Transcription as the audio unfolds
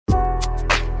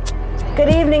Good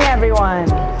evening, everyone.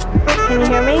 Can you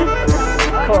hear me?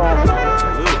 Cool.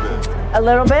 A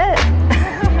little bit?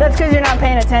 That's because you're not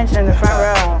paying attention in the front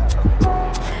row.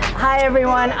 Hi,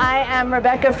 everyone. I am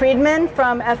Rebecca Friedman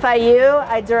from FIU.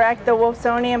 I direct the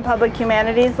Wolfsonian Public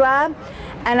Humanities Lab.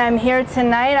 And I'm here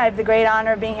tonight. I have the great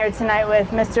honor of being here tonight with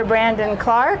Mr. Brandon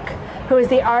Clarke, who is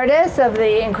the artist of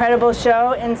the incredible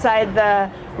show inside the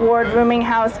Ward Rooming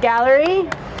House Gallery.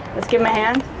 Let's give him a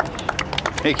hand.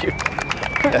 Thank you.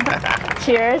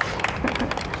 Cheers.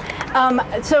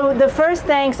 So the first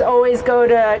thanks always go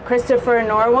to Christopher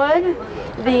Norwood,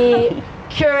 the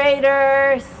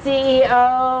curator,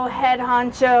 CEO, head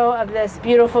honcho of this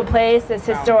beautiful place, this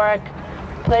historic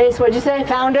place. What'd you say?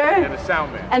 Founder? And the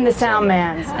Soundman. And the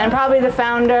Soundman. And probably the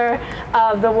founder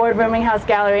of the Ward Rooming House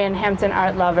Gallery and Hampton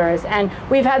Art Lovers. And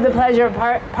we've had the pleasure of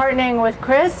partnering with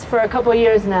Chris for a couple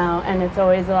years now, and it's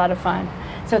always a lot of fun.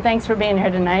 So thanks for being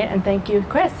here tonight, and thank you,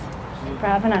 Chris, for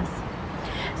having us.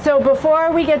 So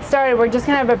before we get started, we're just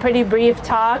going to have a pretty brief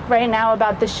talk right now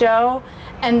about the show,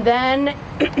 and then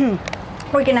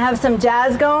we're going to have some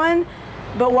jazz going.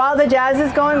 But while the jazz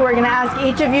is going, we're going to ask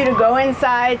each of you to go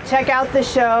inside, check out the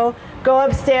show, go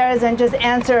upstairs, and just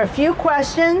answer a few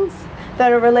questions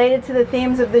that are related to the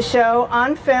themes of the show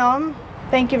on film.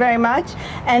 Thank you very much.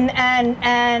 And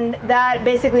that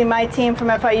basically my team from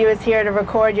FIU is here to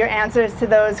record your answers to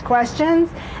those questions.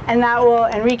 And that will,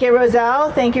 Enrique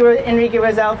Rosell, thank you, Enrique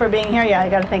Rosell, for being here. Yeah, I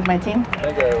got to thank my team.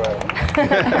 Thank you,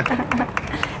 everybody.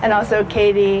 And also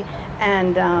Katie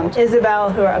and Isabel,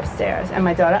 who are upstairs, and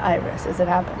my daughter Iris, as it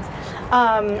happens.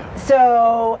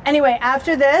 So anyway,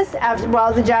 after this,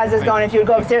 while the jazz is going, if you would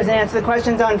go upstairs and answer the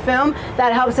questions on film,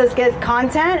 that helps us get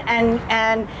content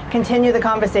and continue the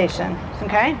conversation,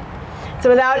 okay? So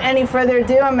without any further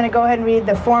ado, I'm going to go ahead and read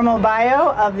the formal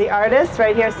bio of the artist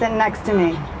right here sitting next to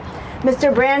me.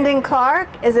 Mr. Brandon Clarke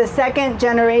is a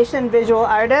second-generation visual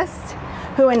artist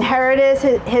who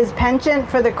inherited his penchant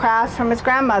for the craft from his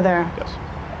grandmother. Yes.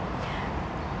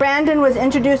 Brandon was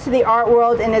introduced to the art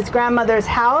world in his grandmother's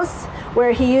house,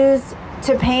 where he used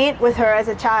to paint with her as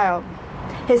a child.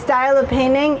 His style of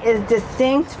painting is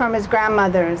distinct from his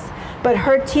grandmother's, but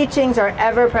her teachings are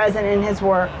ever present in his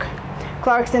work.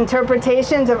 Clarke's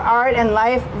interpretations of art and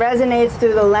life resonates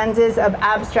through the lenses of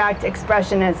abstract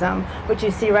expressionism, which you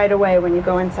see right away when you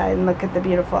go inside and look at the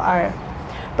beautiful art.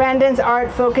 Brandon's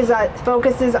art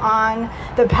focuses on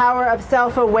the power of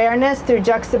self-awareness through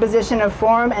juxtaposition of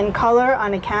form and color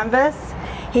on a canvas.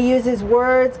 He uses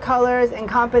words, colors, and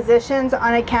compositions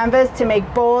on a canvas to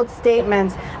make bold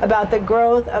statements about the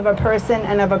growth of a person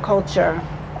and of a culture.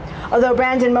 Although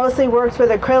Brandon mostly works with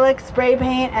acrylic, spray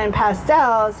paint, and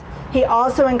pastels, he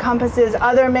also encompasses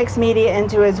other mixed media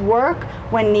into his work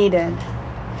when needed.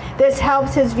 This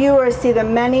helps his viewers see the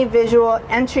many visual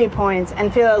entry points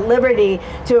and feel at liberty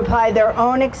to apply their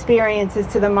own experiences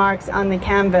to the marks on the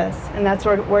canvas. And that's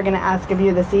what we're going to ask of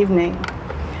you this evening.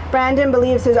 Brandon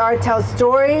believes his art tells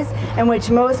stories in which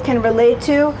most can relate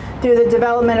to through the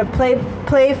development of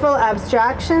playful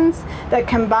abstractions that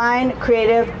combine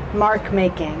creative mark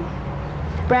making.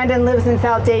 Brandon lives in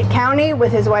South Dade County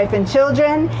with his wife and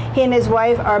children. He and his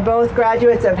wife are both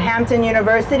graduates of Hampton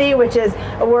University, which is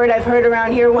a word I've heard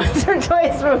around here once or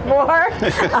twice before.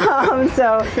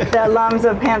 So the alums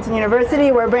of Hampton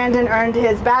University, where Brandon earned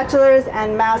his bachelor's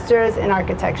and master's in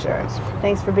architecture.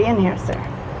 Thanks for being here, sir.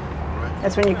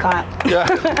 That's when you clap. Yeah.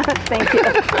 Thank you.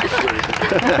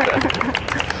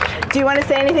 Do you want to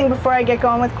say anything before I get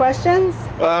going with questions?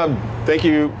 Thank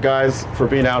you guys for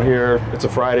being out here. It's a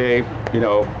Friday. You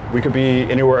know, we could be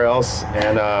anywhere else,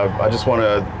 and I just want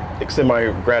to extend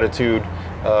my gratitude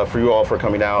for you all for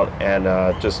coming out and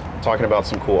just talking about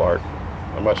some cool art.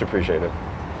 I much appreciate it.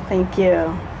 Thank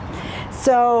you.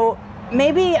 So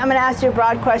maybe I'm going to ask you a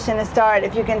broad question to start.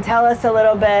 If you can tell us a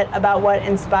little bit about what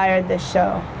inspired this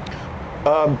show.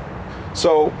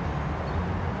 So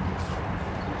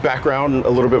background a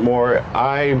little bit more.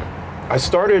 I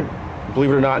started,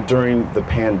 believe it or not, during the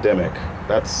pandemic.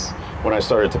 That's when I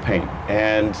started to paint.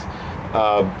 And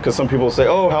because some people say,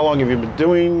 oh, how long have you been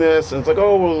doing this? And it's like,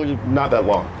 oh, well, not that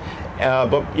long.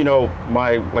 But you know,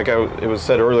 it was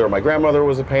said earlier, my grandmother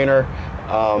was a painter.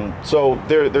 So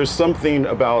there's something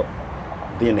about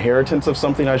the inheritance of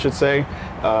something, I should say,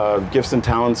 gifts and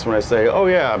talents. When I say, oh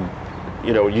yeah,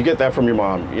 you know, you get that from your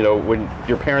mom. You know, when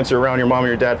your parents are around, your mom or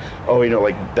your dad, oh, you know,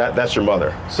 like that's your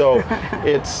mother. So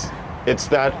it's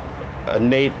that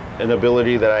innate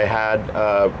ability that I had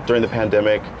during the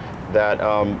pandemic that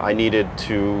I needed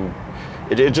to.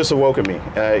 It just awoke in me.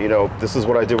 You know, this is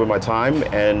what I did with my time,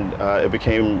 and it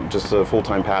became just a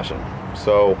full-time passion.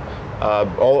 So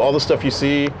all the stuff you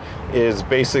see is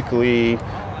basically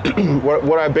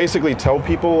what I basically tell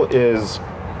people is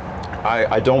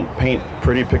I don't paint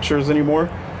pretty pictures anymore.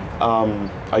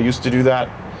 I used to do that.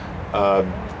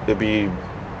 It'd be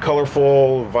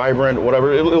colorful, vibrant,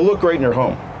 whatever. It'll look great in your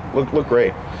home. Look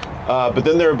great. But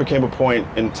then there became a point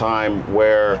in time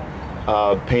where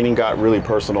painting got really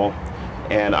personal,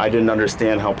 and I didn't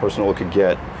understand how personal it could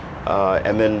get.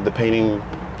 And then the painting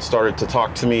started to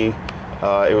talk to me.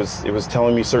 It was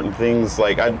telling me certain things.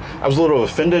 Like I was a little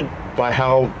offended by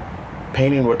how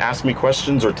painting would ask me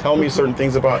questions or tell me certain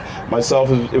things about myself.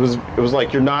 It was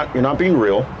like you're not being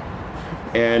real,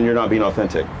 and you're not being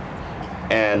authentic.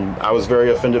 And I was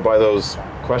very offended by those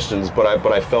questions, but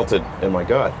I felt it in my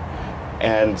gut.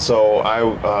 And so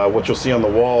what you'll see on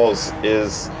the walls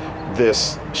is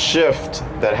this shift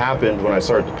that happened when I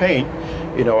started to paint.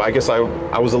 You know, I guess I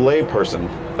was a lay person,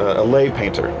 a lay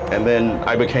painter, and then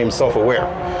I became self-aware.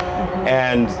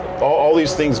 And all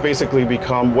these things basically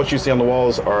become, what you see on the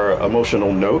walls are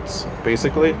emotional notes,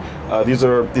 basically. These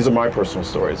are my personal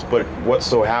stories, but what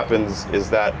so happens is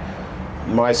that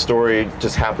my story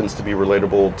just happens to be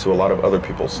relatable to a lot of other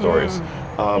people's stories.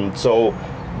 So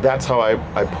that's how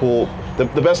I pull.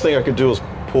 The best thing I could do is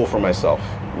pull from myself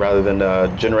rather than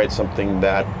generate something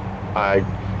that I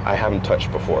haven't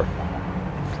touched before.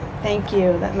 Thank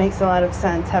you. That makes a lot of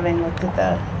sense, having looked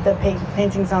at the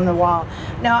paintings on the wall.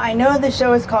 Now, I know the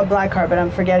show is called Black Card, but I'm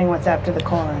forgetting what's after the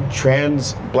colon.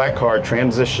 Black Card,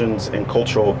 Transitions in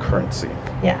Cultural Currency.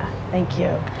 Yeah, thank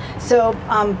you. So,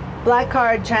 Black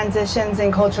Card, Transitions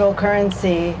in Cultural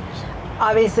Currency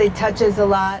obviously touches a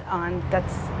lot on,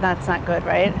 that's not good,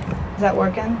 right? Is that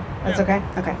working? That's okay?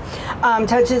 Okay.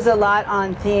 Touches a lot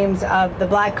on themes of the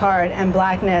Black Card and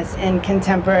Blackness in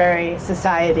contemporary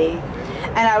society.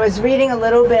 And I was reading a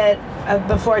little bit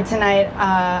before tonight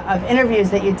of interviews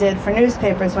that you did for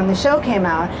newspapers when the show came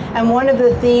out. And one of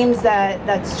the themes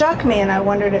that struck me, and I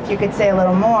wondered if you could say a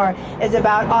little more, is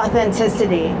about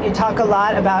authenticity. You talk a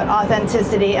lot about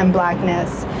authenticity and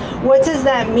Blackness. What does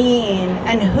that mean,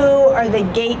 and who are the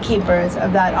gatekeepers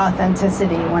of that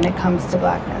authenticity when it comes to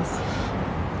Blackness?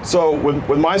 So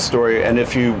with my story, and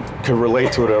if you could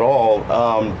relate to it at all,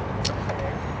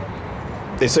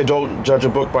 they say don't judge a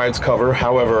book by its cover.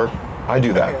 However, I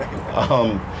do that.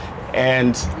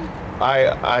 And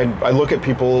I look at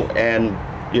people and,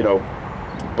 you know,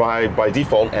 by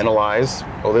default analyze,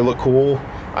 oh, they look cool.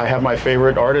 I have my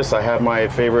favorite artists. I have my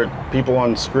favorite people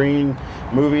on screen,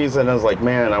 movies, and I was like,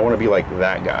 man, I want to be like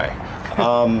that guy.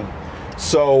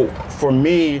 So for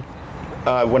me,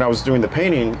 when I was doing the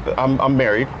painting, I'm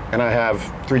married and I have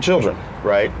 3 children,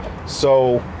 right?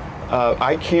 So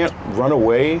I can't run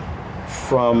away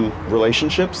from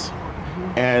relationships,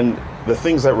 and the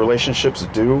things that relationships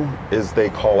do is they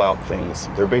call out things.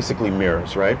 They're basically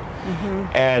mirrors, right?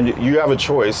 And you have a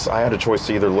choice. I had a choice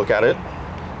to either look at it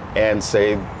and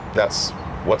say that's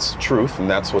what's truth and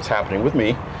that's what's happening with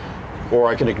me, or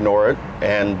I can ignore it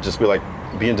and just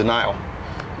be in denial.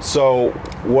 So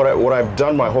what I've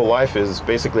done my whole life is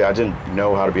basically I didn't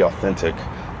know how to be authentic.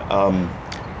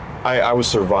 I was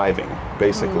surviving,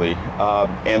 basically,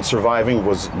 and surviving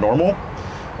was normal.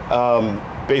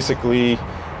 Basically,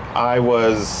 I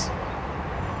was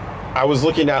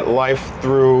looking at life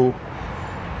through,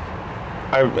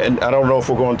 and I don't know if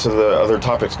we'll go into the other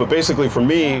topics, but basically for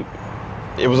me,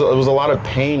 it was a lot of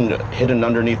pain hidden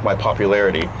underneath my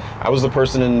popularity. I was the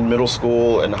person in middle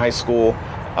school and high school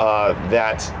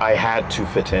that I had to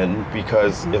fit in,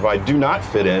 because if I do not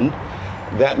fit in,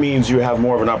 that means you have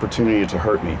more of an opportunity to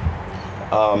hurt me.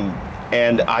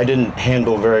 And I didn't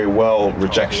handle very well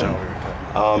rejection.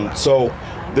 So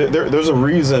there's a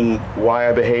reason why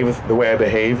I behave the way I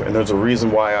behave, and there's a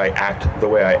reason why I act the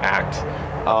way I act.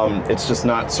 It's just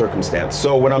not circumstance.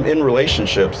 So when I'm in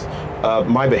relationships,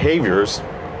 my behaviors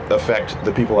affect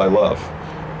the people I love.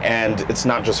 And it's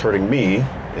not just hurting me,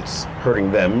 it's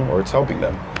hurting them, or it's helping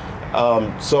them.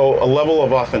 So a level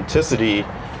of authenticity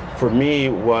for me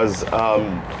was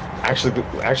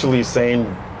actually saying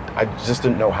I just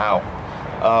didn't know how.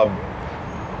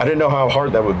 I didn't know how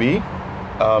hard that would be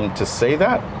to say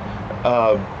that,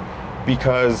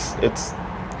 because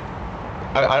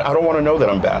I don't want to know that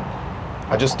I'm bad.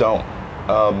 I just don't.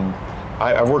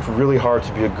 I've worked really hard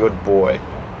to be a good boy,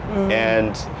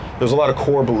 and there's a lot of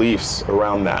core beliefs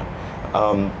around that.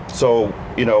 So,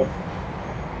 you know,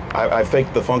 I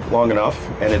faked the funk long enough,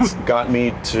 and it's got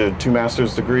me to 2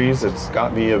 master's degrees. It's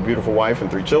got me a beautiful wife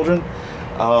and 3 children.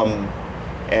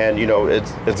 And, you know,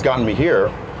 it's gotten me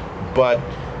here. But,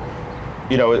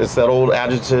 you know, it's that old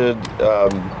adage,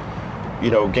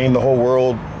 you know, gain the whole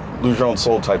world, lose your own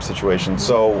soul type situation.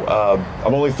 So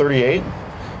I'm only 38.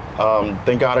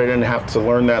 Thank God I didn't have to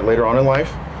learn that later on in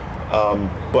life.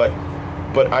 But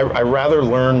I rather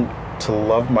learn to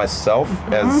love myself,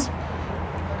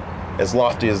 as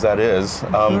lofty as that is.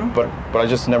 But I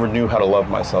just never knew how to love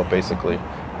myself, basically.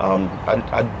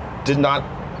 I did not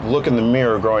look in the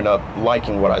mirror growing up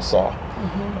liking what I saw.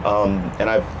 And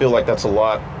I feel like that's a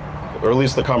lot, or at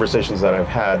least the conversations that I've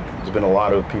had, there's been a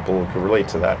lot of people who relate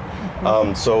to that.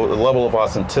 So the level of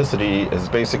authenticity is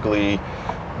basically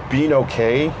being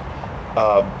okay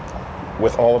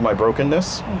with all of my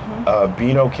brokenness,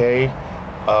 being okay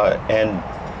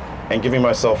and giving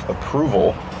myself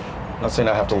approval. I'm not saying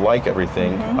I have to like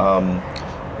everything,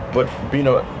 but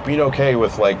being okay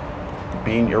with like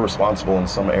being irresponsible in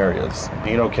some areas,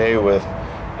 being okay with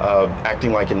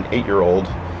acting like an 8-year-old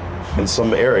in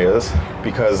some areas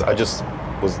because I just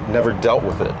was never dealt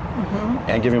with it,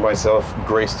 and giving myself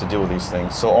grace to deal with these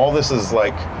things. So all this is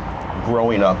like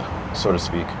growing up, so to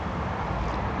speak.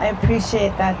 I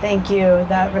appreciate that. Thank you.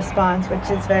 That response, which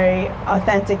is very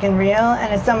authentic and real.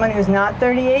 And as someone who's not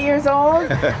 38 years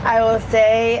old, I will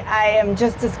say I am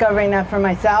just discovering that for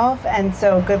myself. And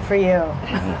so good for you,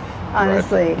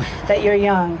 honestly, that you're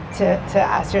young to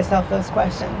ask yourself those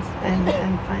questions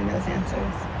and find those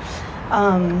answers.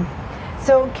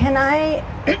 So can I,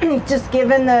 just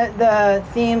given the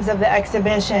themes of the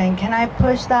exhibition, can I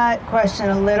push that question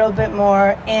a little bit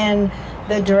more in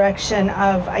the direction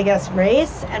of, I guess,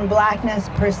 race and blackness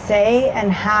per se,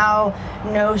 and how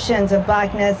notions of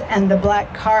blackness and the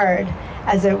black card,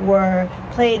 as it were,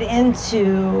 played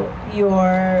into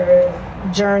your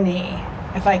journey,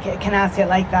 if I can ask it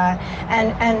like that.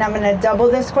 And I'm going to double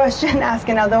this question, ask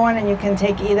another one, and you can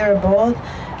take either or both.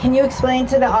 Can you explain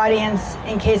to the audience,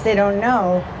 in case they don't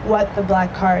know, what the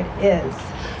black card is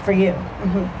for you?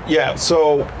 Yeah,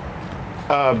 so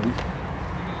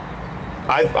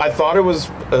I thought it was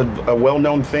a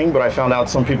well-known thing, but I found out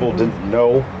some people didn't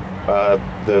know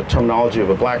the terminology of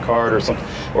a black card or something,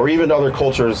 or even other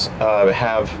cultures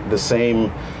have the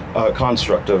same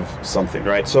construct of something,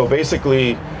 right? So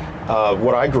basically,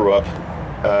 what I grew up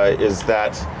is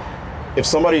that if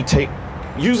somebody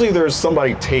usually there's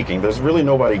somebody taking, there's really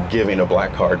nobody giving a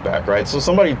black card back, right? So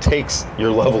somebody takes your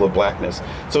level of blackness.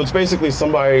 So it's basically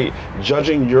somebody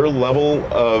judging your level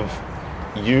of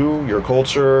your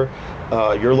culture,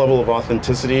 your level of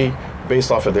authenticity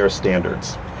based off of their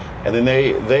standards. And then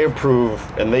they approve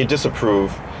and they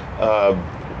disapprove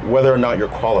whether or not you're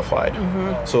qualified.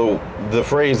 So the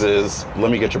phrase is,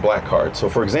 let me get your black card. So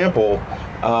for example,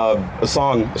 a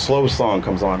slow song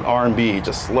comes on, R&B,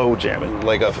 just slow jamming,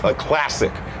 like a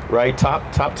classic, right?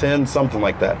 Top 10, something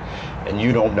like that. And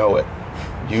you don't know it.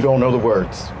 You don't know the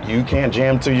words. You can't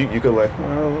jam to you could like,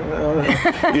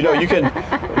 you know, you can,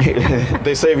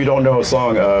 they say if you don't know a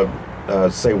song,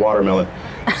 say watermelon.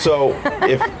 So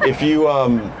if you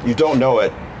you don't know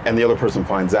it and the other person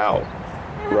finds out,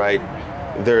 right?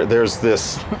 There's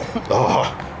this,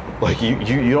 like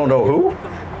you don't know who,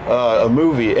 a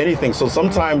movie, anything. So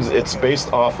sometimes it's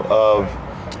based off of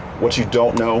what you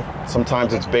don't know.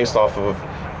 Sometimes it's based off of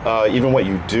even what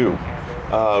you do.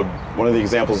 One of the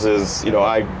examples is, you know,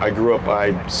 I grew up,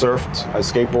 I surfed, I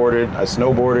skateboarded, I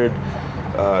snowboarded,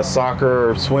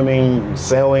 soccer, swimming,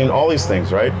 sailing, all these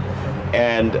things, right?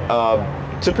 And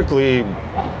typically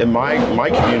in my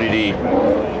community,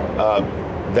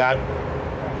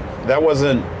 that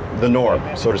wasn't the norm,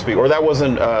 so to speak, or that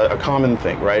wasn't a common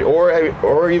thing, right?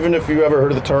 Or even if you ever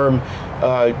heard of the term,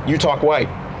 you talk white,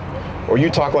 or you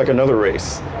talk like another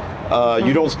race,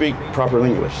 you don't speak proper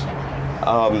English.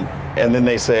 And then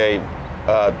they say,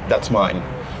 that's mine.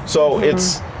 So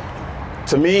it's,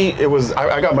 to me, it was,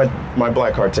 I got my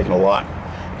black card taken a lot.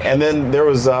 And then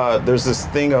there's this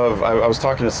thing of, I was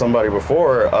talking to somebody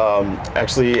before,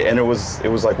 actually, and it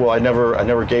was like, well, I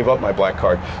never gave up my black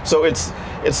card. So it's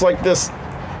like this,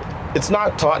 it's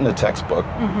not taught in the textbook.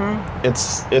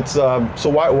 It's so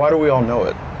why do we all know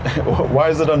it? Why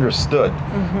is it understood?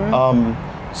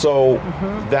 So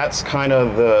that's kind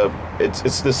of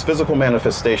it's this physical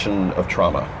manifestation of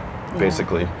trauma,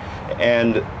 basically.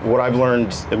 And what I've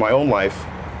learned in my own life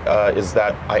is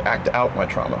that I act out my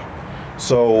trauma.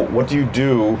 So what do you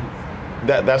do?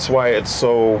 That's why it's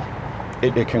so,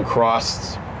 it can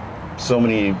cross so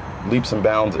many leaps and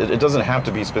bounds. It doesn't have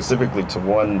to be specifically to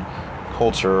one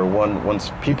culture or one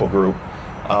people group.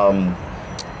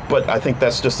 But I think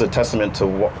that's just a testament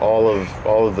to all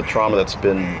of the trauma that's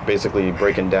been basically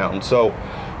breaking down. So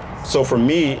for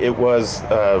me, it was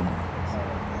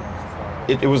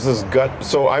it was this gut.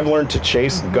 So I've learned to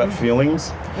chase gut feelings.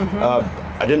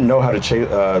 I didn't know how to chase.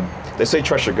 They say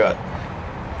trust your gut.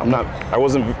 I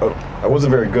wasn't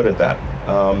very good at that.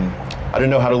 I didn't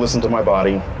know how to listen to my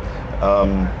body.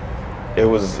 It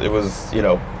was, you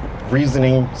know,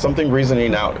 something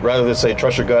reasoning out, rather than say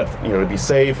trust your gut, to be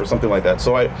safe or something like that.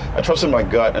 So I trusted my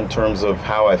gut in terms of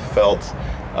how I felt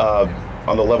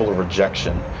on the level of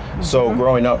rejection. So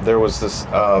growing up, there was this,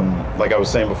 like I was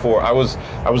saying before, I was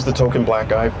the token black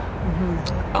guy.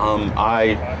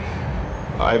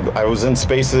 I was in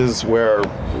spaces where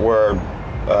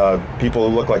people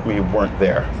who looked like me weren't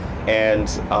there, and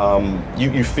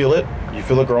you feel it. You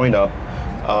feel it growing up.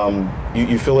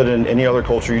 You feel it in any other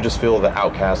culture. You just feel the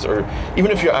outcast, or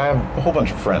even if I have a whole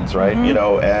bunch of friends, right?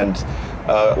 And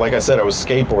like I said, I was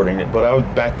skateboarding, but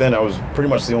back then I was pretty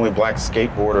much the only black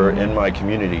skateboarder in my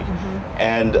community,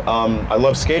 and I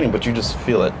love skating, but you just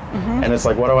feel it, and it's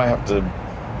like, why do I have to?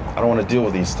 I don't want to deal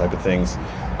with these type of things,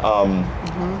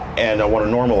 and I want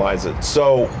to normalize it.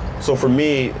 So for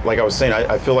me, like I was saying,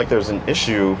 I feel like there's an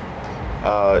issue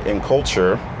in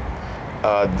culture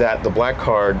that the black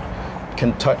card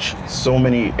can touch so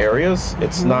many areas.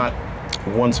 It's not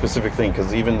one specific thing,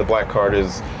 because even the black card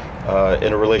is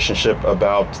in a relationship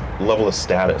about level of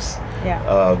status.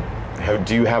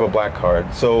 Do you have a black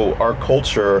card? So our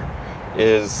culture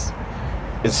is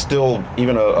still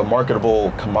even a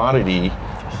marketable commodity,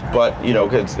 but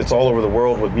it's all over the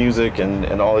world with music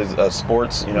and all these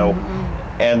sports,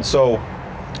 and so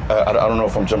I don't know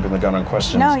if I'm jumping the gun on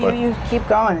questions. No, you keep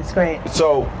going. It's great.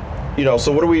 So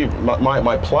so what do we?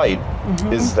 My plight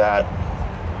is that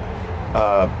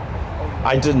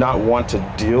I did not want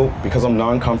to deal, because I'm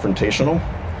non-confrontational.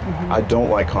 I don't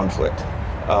like conflict.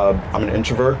 I'm an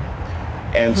introvert.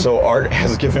 And so art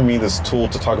has given me this tool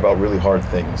to talk about really hard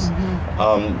things.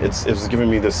 It's given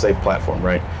me this safe platform,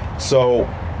 right? So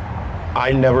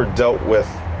I never dealt with,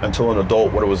 until an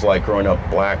adult, what it was like growing up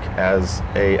black as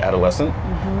a adolescent,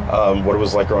 what it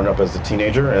was like growing up as a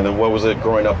teenager, and then what was it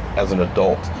growing up as an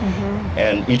adult.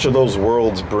 And each of those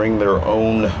worlds bring their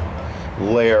own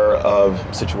layer of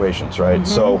situations, right?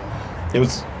 So it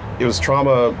was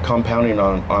trauma compounding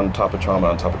on top of trauma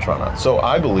on top of trauma. So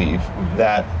I believe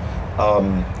that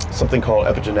something called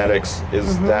epigenetics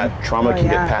is that trauma can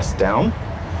get passed down.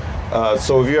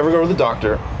 So if you ever go to the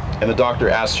doctor and the doctor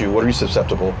asks you, what are you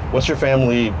susceptible? What's your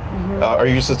family? Are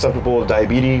you susceptible to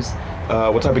diabetes?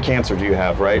 What type of cancer do you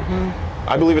have, right?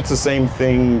 I believe it's the same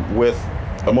thing with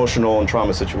emotional and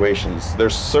trauma situations.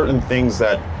 There's certain things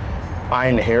that I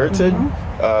inherited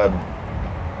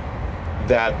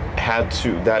that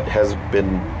has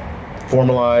been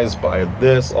formalized by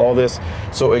all this.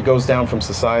 So it goes down from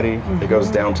society, it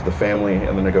goes down to the family,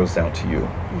 and then it goes down to you,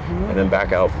 and then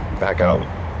back out.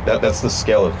 That's the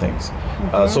scale of things.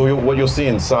 So what you'll see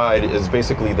inside is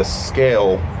basically the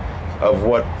scale of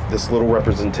what this little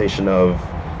representation of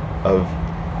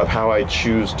how I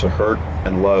choose to hurt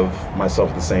and love myself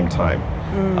at the same time.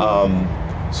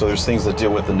 So there's things that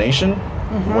deal with the nation.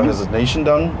 What has the nation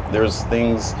done? There's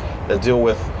things that deal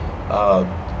with,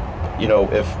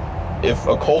 if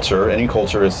a culture, any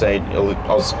culture is saying,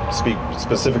 I'll speak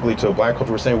specifically to a black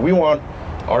culture, we're saying we want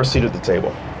our seat at the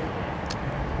table.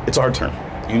 It's our turn.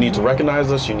 You need to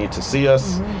recognize us, you need to see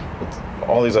us,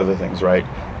 all these other things, right?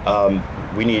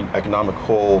 We need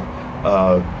economical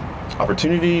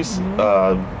opportunities,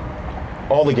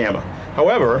 all the gamma.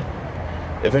 However,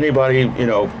 if anybody,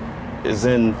 is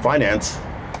in finance,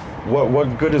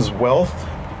 what good is wealth,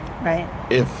 right,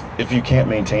 if you can't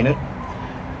maintain it?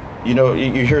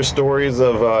 You hear stories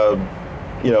of,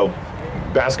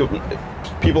 basketball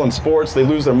people in sports, they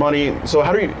lose their money. So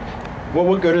how do you,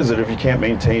 what good is it if you can't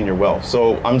maintain your wealth?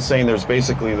 So I'm saying there's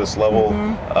basically this level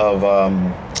of,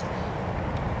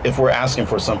 if we're asking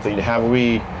for something, have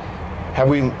we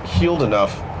healed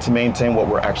enough to maintain what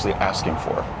we're actually asking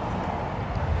for?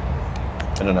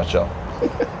 In a nutshell.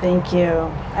 Thank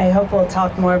you. I hope we'll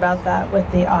talk more about that with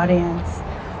the audience.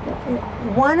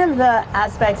 One of the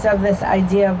aspects of this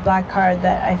idea of black card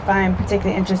that I find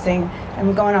particularly interesting,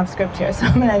 I'm going off script here, so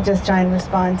I'm going to just try and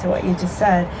respond to what you just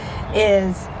said,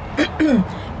 is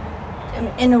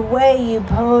in a way you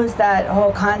pose that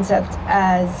whole concept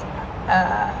as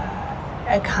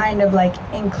a kind of like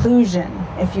inclusion,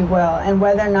 if you will, and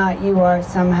whether or not you are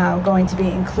somehow going to be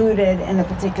included in a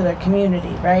particular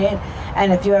community, right?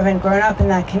 And if you haven't grown up in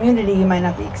that community, you might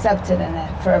not be accepted in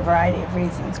it for a variety of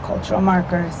reasons, cultural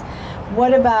markers.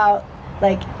 What about,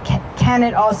 like, can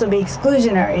it also be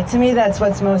exclusionary? To me, that's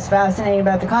what's most fascinating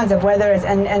about the concept, whether it's,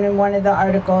 and in one of the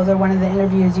articles or one of the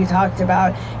interviews you talked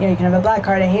about, you can have a black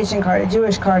card, a Haitian card, a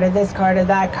Jewish card, a this card, a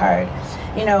that card.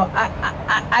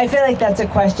 I feel like that's a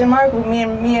question mark. Me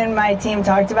and my team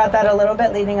talked about that a little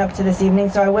bit leading up to this evening,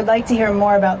 so I would like to hear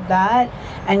more about that.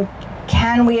 And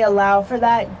can we allow for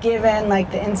that, given like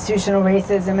the institutional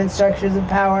racism and structures of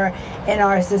power in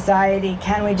our society?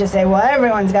 Can we just say, well,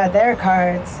 everyone's got their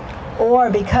cards, or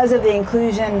because of the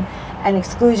inclusion and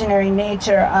exclusionary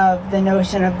nature of the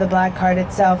notion of the black card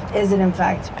itself, is it in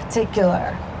fact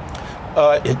particular?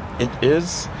 It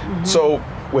is. So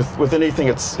with anything,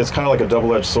 it's kind of like a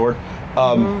double-edged sword.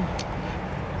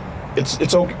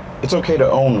 It's okay to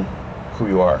own who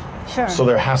you are. Sure. So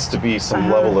there has to be some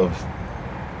level of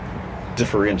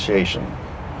differentiation.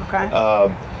 Okay.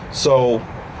 So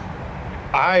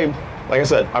like I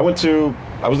said, I was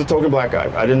a token black guy.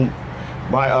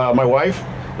 My wife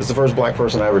is the first black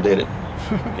person I ever dated.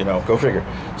 Go figure.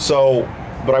 So,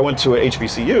 but I went to a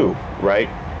HBCU, right?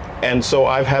 And so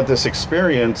I've had this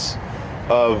experience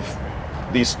of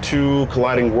these two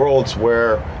colliding worlds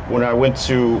where when I went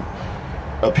to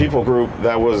a people group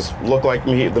that looked like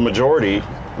me, the majority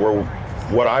were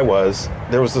what I was,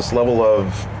 there was this level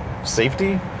of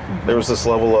safety, there was this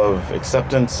level of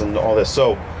acceptance and all this.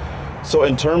 So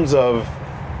in terms of,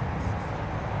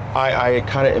 I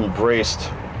kind of embraced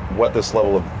what this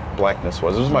level of blackness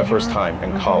was. It was my first time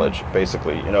in college,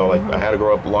 basically. Like I had to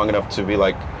grow up long enough to be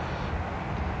like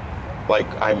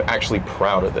I'm actually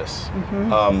proud of this.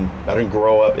 I didn't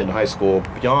grow up in high school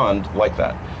beyond like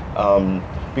that.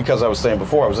 Because I was saying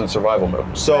before, I was in survival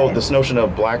mode. So this notion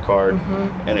of black card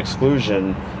and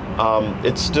exclusion,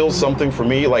 it's still something for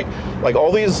me. Like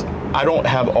all these, I don't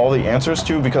have all the answers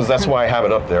to, because that's why I have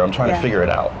it up there. I'm trying to figure it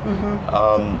out.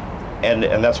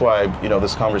 And that's why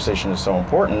this conversation is so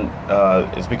important.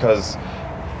 Is because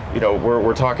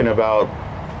we're talking about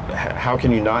how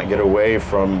can you not get away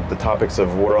from the topics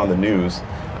of what are on the news.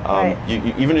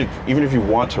 Even if you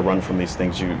want to run from these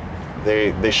things,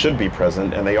 they should be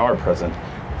present, and they are present.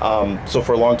 So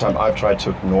for a long time, I've tried to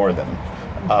ignore them,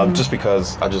 just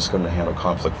because I just couldn't handle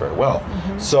conflict very well.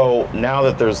 So now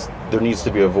that there needs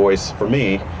to be a voice for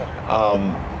me,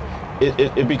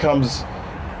 it becomes,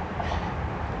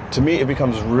 to me, it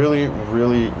becomes really,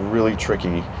 really, really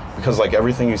tricky, because like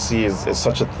everything you see is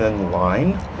such a thin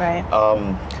line. Right.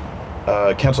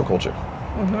 Cancel culture.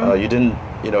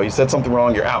 You said something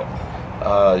wrong, you're out.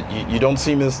 You don't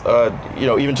seem as,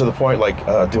 even to the point like,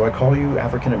 do I call you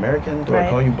African American? Do I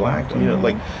call you black?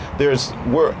 Like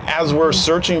as we're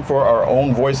searching for our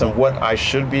own voice and what I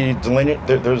should be delineating,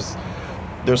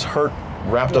 there's hurt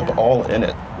wrapped up all in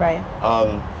it. Right.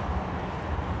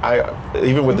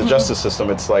 Even with the justice system,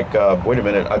 it's like, wait a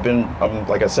minute, I'm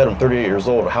like I said, I'm 38 years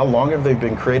old. How long have they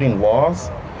been creating laws?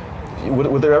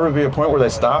 Would there ever be a point where they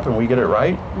stop and we get it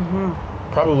right?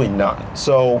 Probably not.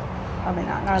 So. Probably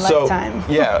not in our lifetime.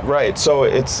 Yeah, right. So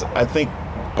I think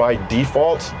by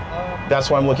default, that's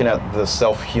why I'm looking at the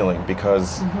self-healing,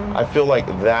 because I feel like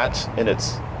that in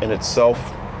itself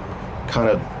kind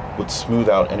of would smooth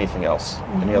out anything else,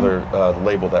 any other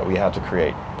label that we had to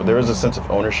create. But there is a sense of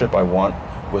ownership I want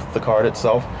with the card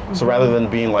itself. So rather than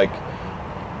being like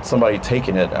somebody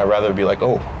taking it, I'd rather be like,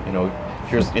 oh,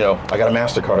 here's, I got a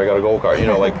MasterCard, I got a Gold card,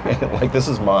 like this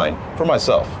is mine, for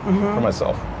myself,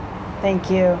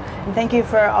 Thank you. And thank you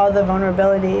for all the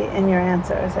vulnerability in your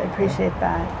answers. I appreciate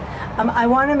that. I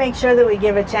want to make sure that we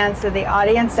give a chance to the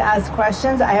audience to ask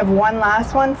questions. I have one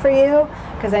last one for you,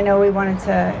 because I know we wanted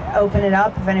to open it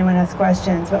up if anyone has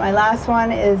questions. But my last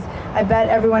one is, I bet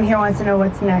everyone here wants to know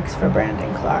what's next for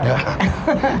Brandon Clarke.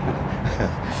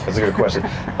 That's a good question.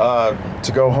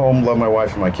 To go home, love my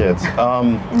wife and my kids.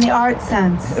 In the art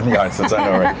sense. In the art sense, I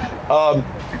know,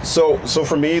 right? So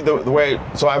for me, the way,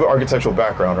 so I have an architectural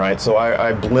background, right? So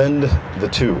I blend the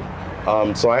two.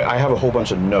 So I have a whole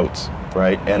bunch of notes,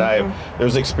 right? And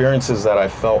there's experiences that I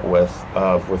felt with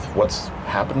what's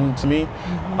happened to me.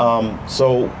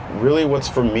 So really what's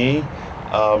for me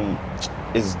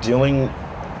is dealing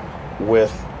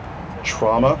with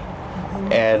trauma,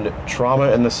 and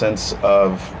trauma in the sense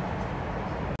of,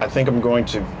 I think I'm going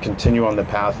to continue on the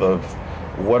path of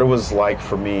what it was like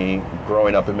for me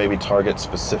growing up, and maybe target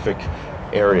specific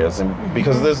areas. And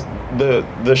because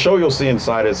the show you'll see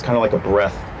inside is kind of like a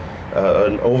breath,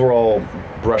 an overall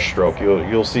brushstroke.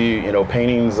 You'll see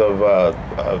paintings of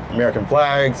American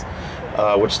flags,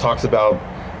 which talks about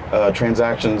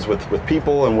transactions with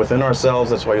people and within ourselves.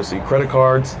 That's why you'll see credit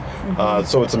cards.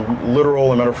 So it's a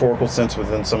literal and metaphorical sense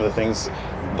within some of the things.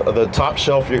 The top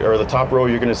shelf or the top row,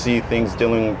 you're going to see things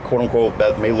dealing, quote unquote,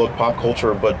 that may look pop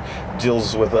culture, but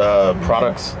deals with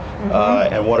products.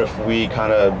 And what if we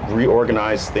kind of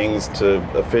reorganize things to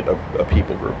fit a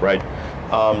people group, right?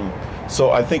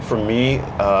 So I think for me,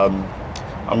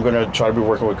 I'm going to try to be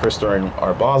working with Chris during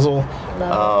our Basel,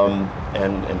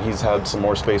 and he's had some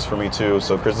more space for me too.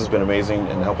 So Chris has been amazing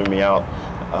in helping me out,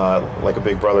 like a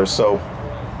big brother. So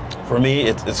for me,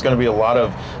 it's going to be a lot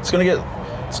of, it's going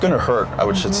to hurt,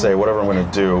 I should say, whatever I'm going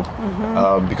to do,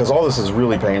 because all this is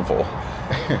really painful.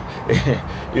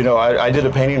 you know, I did a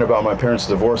painting about my parents'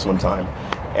 divorce one time,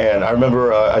 and I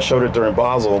remember I showed it during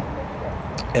Basel,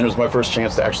 and it was my first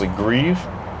chance to actually grieve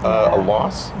a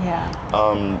loss. Yeah.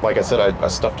 Like I said, I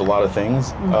stuffed a lot of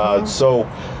things. So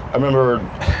I remember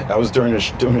I was doing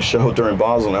a show during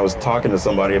Basel, and I was talking to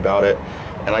somebody about it,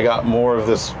 and I got more of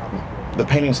this. The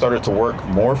painting started to work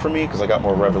more for me because I got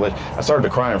more revelation. I started to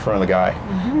cry in front of the guy,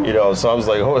 you know. So I was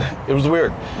like, oh, it was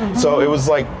weird. So it was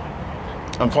like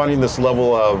I'm finding this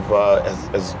level of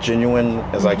as genuine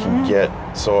as I can get.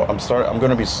 So I'm going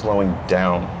to be slowing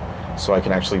down, so I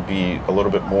can actually be a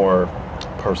little bit more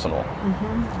personal.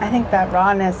 I think that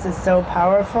rawness is so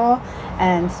powerful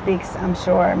and speaks, I'm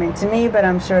sure, I mean, to me, but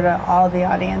I'm sure to all the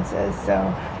audiences.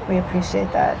 So we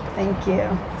appreciate that. Thank you.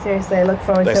 Seriously, I look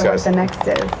forward to what the next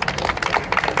is.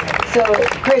 So,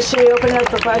 Chris, should we open it up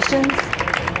for questions?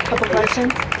 A couple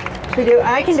questions? Should we do?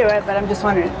 I can do it, but I'm just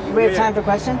wondering. Do we have time for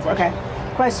questions? Okay.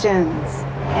 Questions.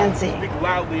 Nancy. Speak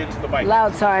loudly into the mic.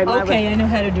 Loud, sorry. Okay, I know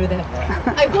how to do that.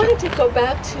 I wanted to go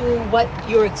back to what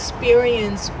your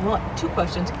experience, well, two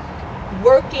questions,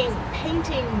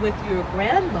 painting with your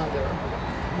grandmother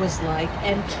was like,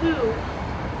 and two,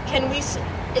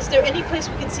 is there any place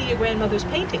we can see your grandmother's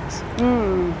paintings?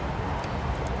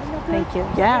 Thank you.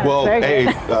 Yeah. Well,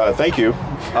 thank you.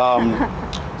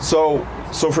 So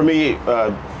for me,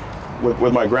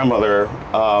 with my grandmother,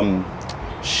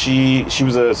 she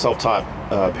was a self-taught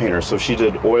painter. So she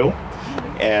did oil,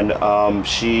 and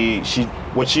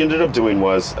what she ended up doing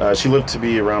was she lived to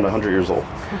be around 100 years old.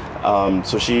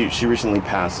 So she recently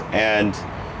passed, and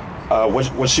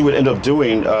what she would end up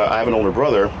doing, I have an older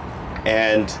brother,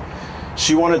 and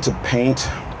she wanted to paint.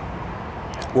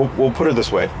 We'll put it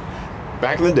this way.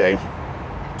 Back in the day,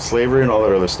 slavery and all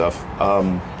that other stuff,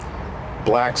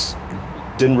 blacks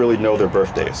didn't really know their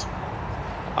birthdays.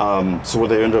 So what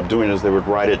they ended up doing is they would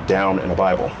write it down in a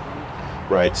Bible,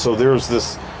 right? So there's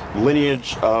this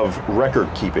lineage of record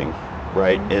keeping,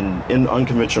 right, in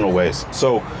unconventional ways.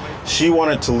 So she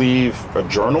wanted to leave a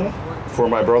journal for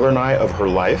my brother and I of her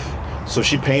life. So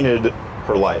she painted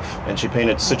her life, and she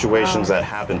painted situations that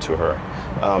happened to her.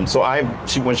 So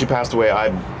when she passed away,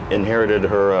 I inherited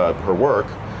her work,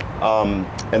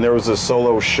 and there was a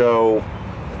solo show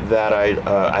that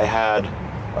I had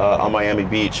on Miami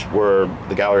Beach where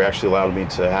the gallery actually allowed me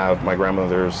to have my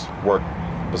grandmother's work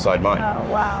beside mine. Oh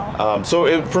wow!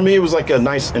 So for me, it was like a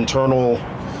nice internal,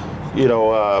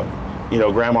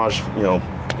 grandma's,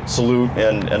 salute,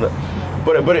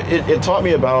 but it taught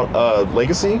me about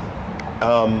legacy,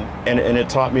 and it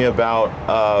taught me about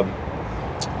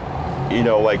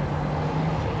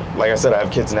like I said, I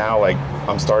have kids now. Like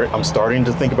I'm starting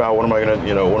to think about what am I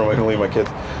gonna leave my kids.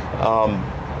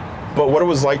 But what it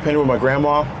was like painting with my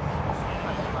grandma,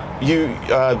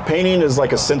 painting is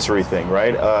like a sensory thing,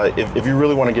 right? If you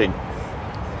really want to get,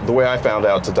 the way I found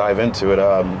out to dive into it,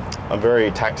 I'm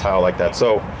very tactile like that.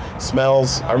 So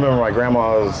smells, I remember my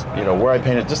grandma's, where I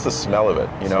painted, just the smell of it,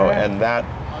 Sure. and that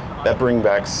brings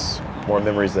back more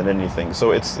memories than anything.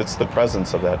 So it's the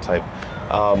presence of that type.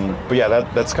 But yeah,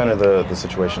 that's kind of the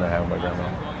situation I have with my grandma.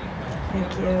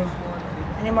 Thank you.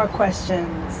 Any more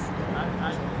questions?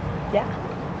 Yeah.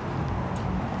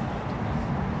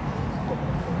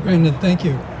 Brandon, thank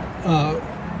you.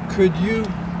 Could you,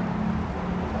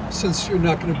 since you're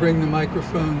not going to bring the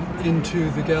microphone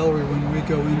into the gallery when we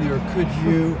go in there, could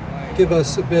you give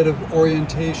us a bit of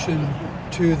orientation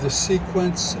to the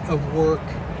sequence of work,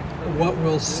 what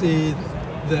we'll see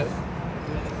that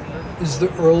is the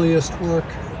earliest work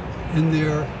in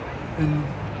there, and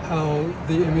how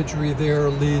the imagery there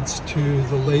leads to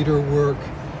the later work,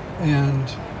 and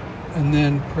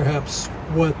then perhaps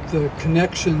what the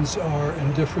connections are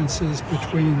and differences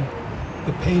between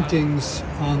the paintings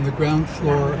on the ground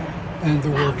floor and the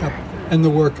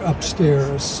work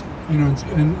upstairs.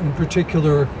 In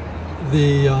particular,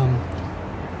 the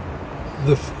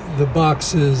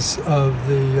boxes of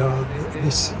the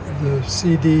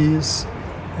CDs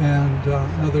and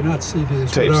no, they're not CDs.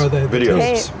 Tapes. What are they? Videos.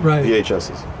 Tapes, right?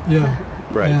 VHSs. Yeah.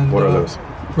 Right. And, what are those?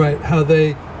 Right. How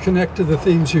they connect to the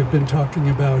themes you've been talking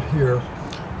about here.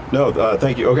 No,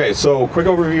 thank you. Okay, so quick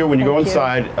overview. When you go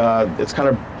inside, it's kind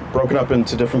of broken up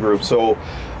into different groups. So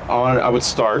I would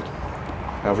start,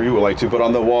 however you would like to, but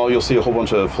on the wall you'll see a whole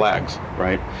bunch of flags,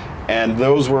 right? And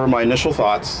those were my initial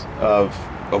thoughts of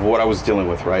what I was dealing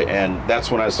with, right? And that's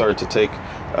when I started to take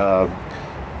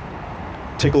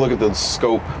a look at the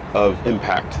scope of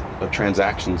impact of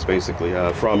transactions, basically,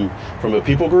 from a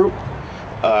people group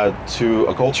to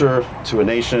a culture to a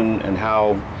nation, and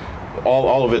how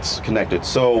all of it's connected.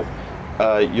 So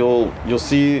you'll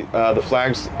see the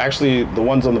flags. Actually, the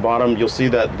ones on the bottom, you'll see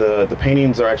that the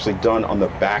paintings are actually done on the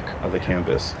back of the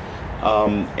canvas.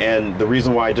 And the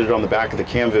reason why I did it on the back of the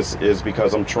canvas is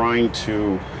because I'm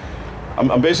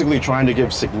basically trying to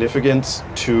give significance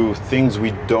to things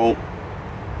we don't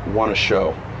want to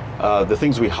show, the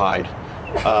things we hide.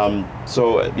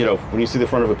 So, you know, when you see the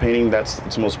front of a painting, it's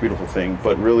the most beautiful thing.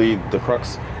 But really, the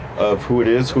crux of who it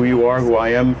is, who you are, who I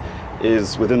am,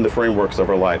 is within the frameworks of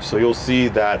our life. So you'll see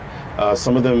that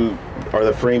some of them are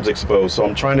the frames exposed. So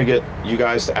I'm trying to get you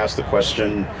guys to ask the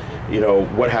question, you know,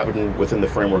 what happened within the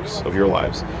frameworks of your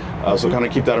lives. So kind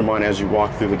of keep that in mind as you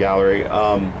walk through the gallery.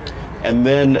 And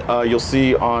then you'll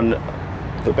see on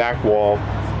the back wall,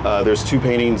 there's 2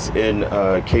 paintings in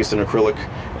case and acrylic,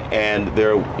 and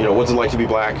they're, you know, what's it like to be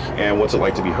black and what's it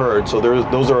like to be heard. So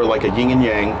those are like a yin and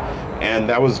yang, and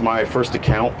that was my first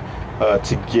account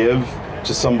to give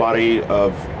to somebody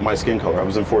of my skin color. I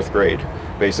was in 4th grade,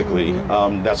 basically.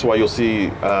 That's why you'll see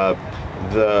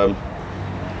the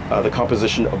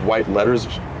composition of white letters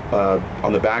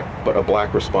on the back, but a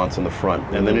black response on the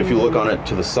front. And then if you look on it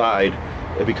to the side,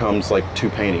 it becomes like 2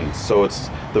 paintings. So it's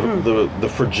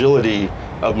the fragility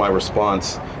of my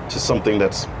response to something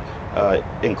that's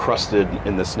encrusted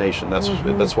in this nation.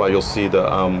 That's why you'll see the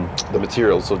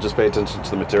material. So just pay attention to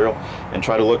the material and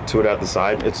try to look to it at the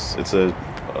side. It's a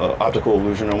optical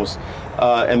illusion almost.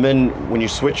 And then when you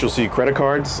switch, you'll see credit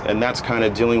cards, and that's kind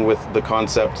of dealing with the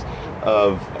concept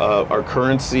of our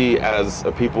currency as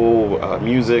a people,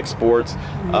 music, sports,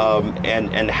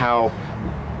 and how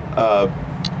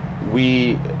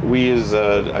we as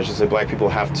I should say black people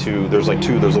have to, there's like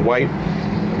 2, there's a white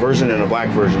version and a black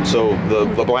version. So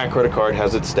the black credit card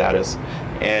has its status,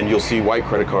 and you'll see white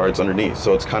credit cards underneath.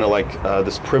 So it's kind of like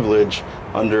this privilege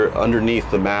underneath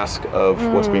the mask of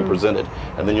what's being presented.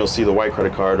 And then you'll see the white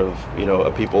credit card of, you know,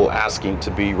 a people asking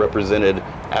to be represented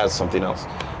as something else.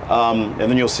 And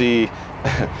then you'll see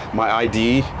my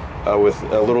ID with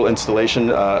a little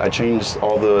installation. I changed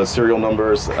all the serial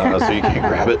numbers so you can't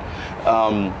grab it.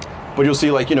 But you'll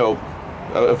see, like, you know,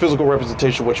 a physical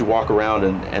representation of what you walk around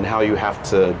and how you have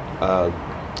to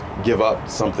give up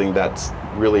something that's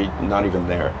really not even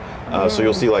there. So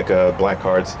you'll see like black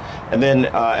cards. And then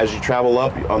as you travel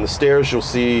up on the stairs, you'll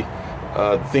see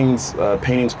things,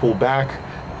 paintings pulled back,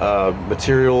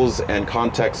 materials and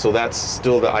context. So that's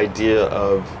still the idea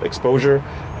of exposure.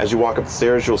 As you walk up the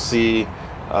stairs, you'll see,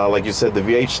 like you said, the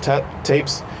VH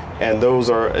tapes. And those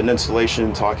are an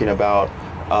installation talking about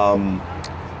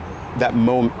that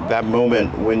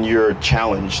moment when you're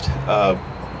challenged,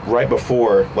 right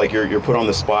before, like you're put on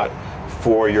the spot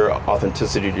for your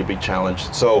authenticity to be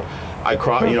challenged. So I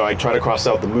try to cross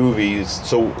out the movies.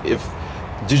 So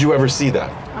did you ever see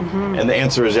that? And the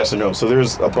answer is yes or no. So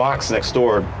there's a box next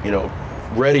door, you know,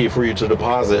 ready for you to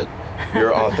deposit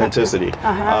your authenticity.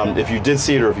 If you did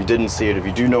see it or if you didn't see it, if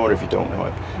you do know it, if you don't know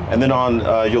it. And then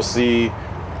you'll see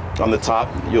on the top,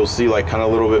 you'll see like kind of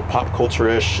a little bit pop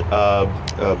culture-ish,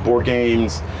 board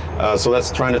games. So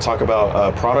that's trying to talk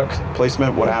about product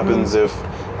placement. What happens if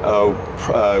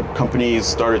companies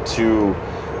started to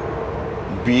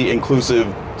be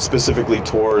inclusive specifically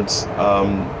towards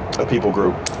a people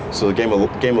group? So the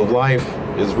game of life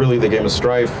is really the game of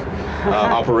strife.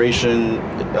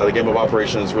 The game of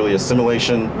operation is really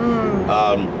assimilation.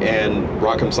 And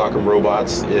Rock'em Sock'em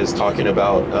Robots is talking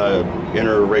about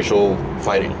interracial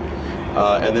fighting.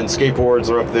 And then skateboards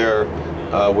are up there,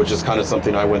 which is kind of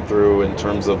something I went through in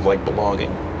terms of like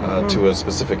belonging to a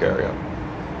specific area.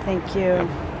 Thank you.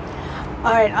 Yeah.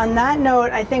 All right, on that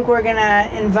note, I think we're gonna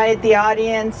invite the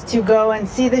audience to go and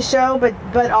see the show,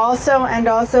 but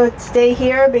also stay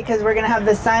here because we're gonna have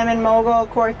the Simon Mogul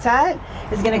Quartet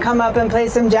is gonna come up and play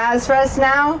some jazz for us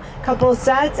now, couple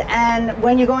sets, and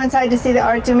when you go inside to see the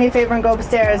art, do me a favor and go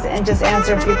upstairs and just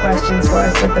answer a few questions for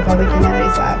us with the Public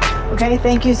Humanities Lab. Okay,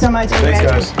 thank you so much. Thanks,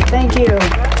 guys. Thank you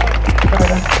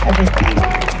for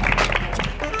everything.